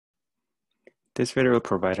This video will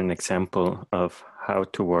provide an example of how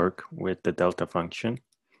to work with the delta function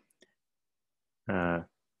by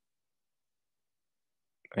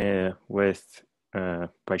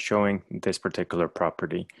showing this particular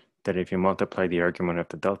property, that if you multiply the argument of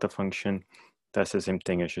the delta function, that's the same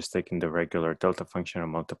thing as just taking the regular delta function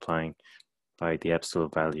and multiplying by the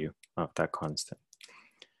absolute value of that constant.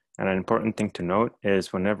 And an important thing to note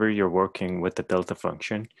is whenever you're working with the delta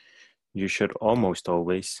function, you should almost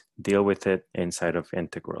always deal with it inside of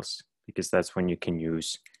integrals, because that's when you can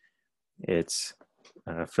use its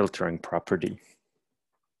filtering property.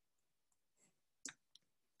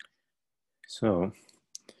 So,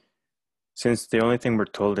 since the only thing we're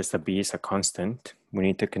told is that b is a constant, we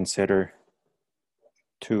need to consider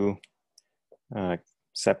two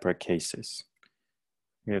separate cases.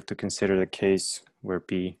 We have to consider the case where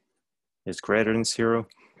b is greater than 0,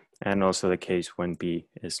 and also the case when b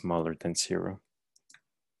is smaller than 0.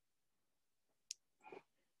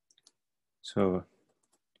 So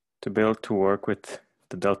to be able to work with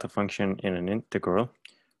the delta function in an integral,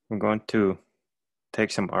 we're going to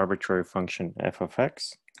take some arbitrary function f of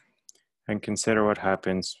x and consider what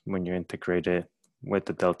happens when you integrate it with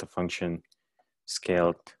the delta function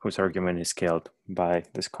scaled, whose argument is scaled by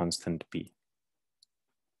this constant b.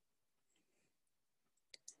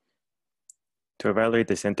 To evaluate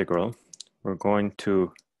this integral, we're going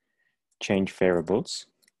to change variables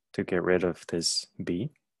to get rid of this b.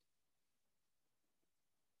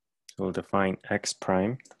 So we'll define x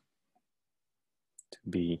prime to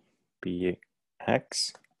be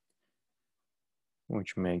bx,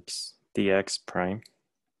 which makes dx prime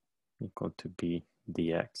equal to b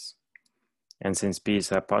dx. And since b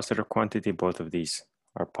is a positive quantity, both of these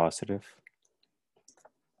are positive.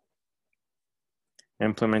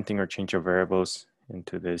 Implementing our change of variables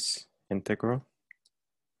into this integral,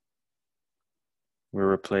 we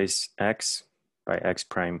replace x by x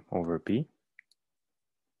prime over b.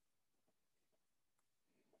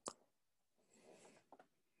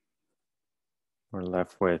 We're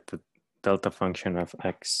left with the delta function of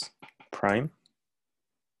x prime.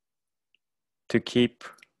 To keep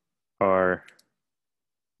our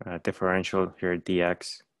differential here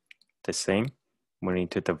dx the same, we need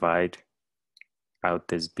to divide out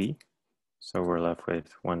this b. So we're left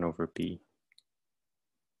with 1 over b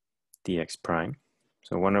dx prime.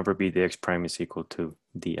 So 1 over b dx prime is equal to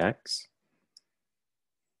dx.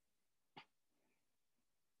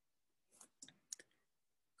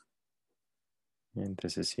 And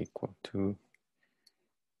this is equal to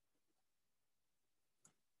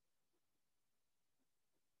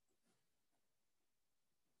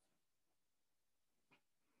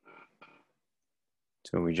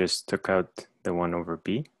so we just took out the 1 over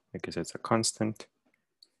b because it's a constant.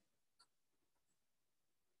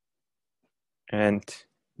 And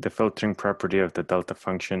the filtering property of the delta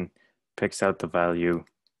function picks out the value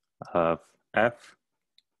of f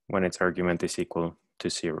when its argument is equal to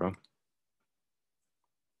 0.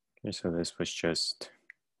 Okay, so this was just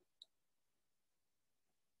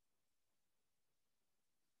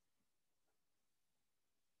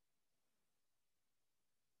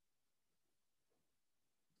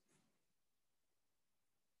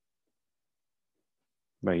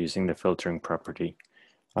by using the filtering property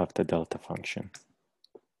of the delta function.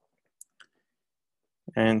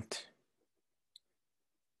 And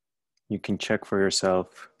you can check for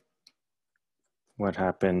yourself what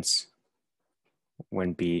happens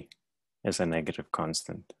when b is a negative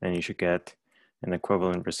constant, and you should get an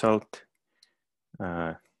equivalent result,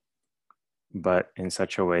 but in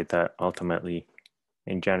such a way that ultimately,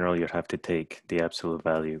 in general, you'd have to take the absolute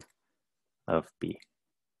value of b.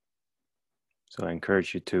 So I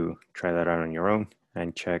encourage you to try that out on your own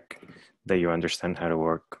and check that you understand how to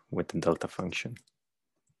work with the delta function.